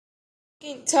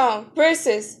King Tom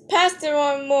versus Pastor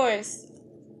Ron Morris.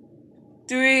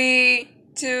 3,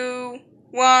 2,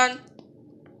 1.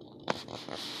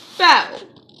 Battle.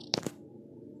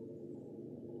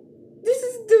 This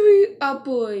is the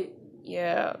boy.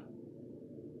 Yeah.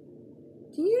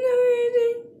 Do you know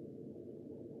anything?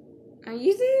 I'm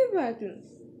using the bathroom.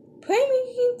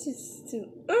 Playmaking to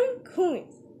earn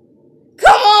coins.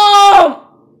 Come on!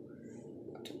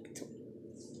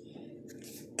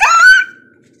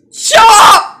 Shut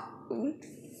up!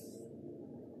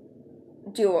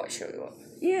 Do you want to show you up?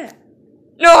 Yeah.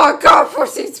 No, I can't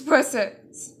proceed to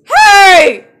presents.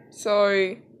 Hey!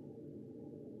 Sorry.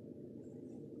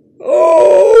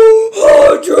 Oh,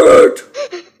 100!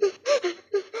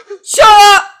 Shut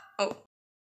up! Oh.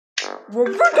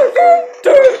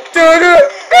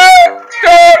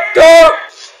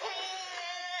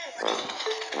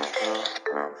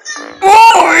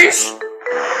 Boys!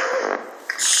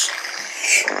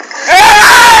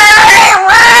 Hey!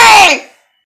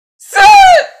 Sir!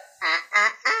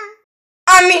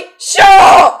 I mean, shut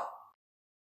up!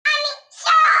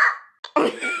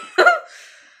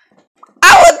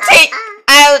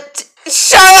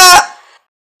 Shut up!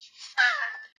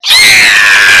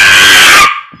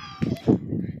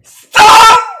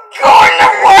 Stop going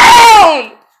around!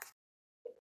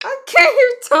 I can't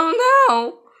hear Tom now.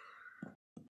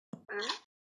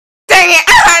 Dang it, I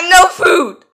had no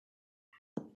food!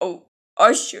 Oh,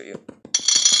 I'll show you.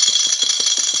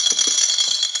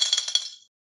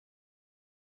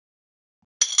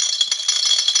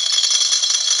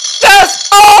 That's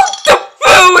all the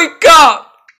food we got!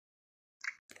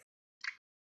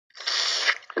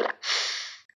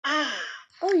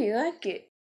 Oh, you like it?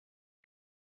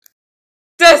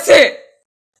 That's it!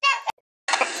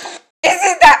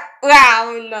 Isn't that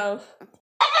loud enough?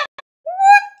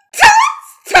 What?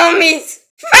 Tommy's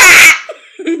fat!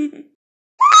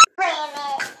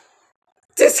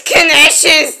 This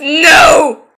connection is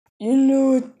no! You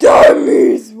know what that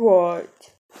means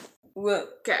what?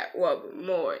 Look at Robert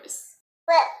Morris.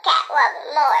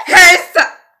 Here's the...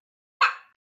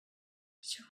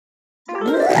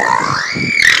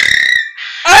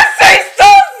 I say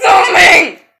stop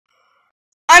zooming!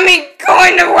 I mean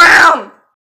going around!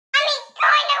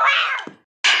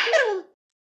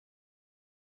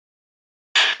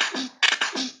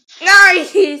 Now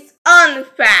he's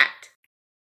unfat.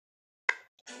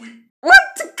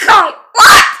 What to come?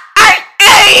 What? I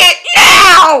ate it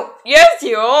now! Yes,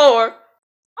 you are.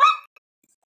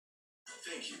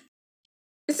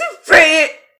 Is it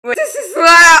pretty? This is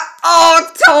loud.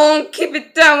 Oh, Tom, keep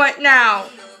it down right now.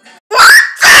 What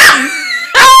the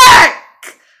heck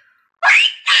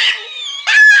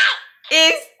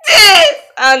is this?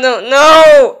 I don't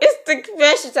know. It's the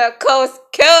Confessions of Coast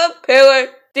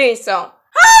Caterpillar theme song.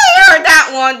 I heard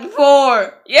that one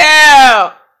before.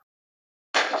 Yeah.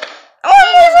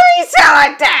 Oh, you sound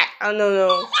like that. I don't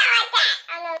know.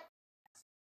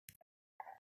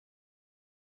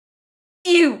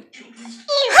 You.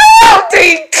 How do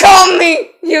you call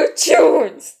me you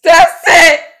children? That's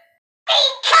it.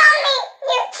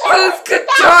 Who's could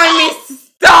tell me to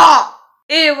stop?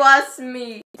 It was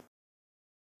me.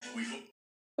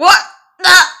 What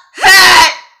the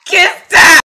heck is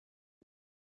that?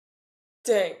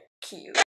 Thank you.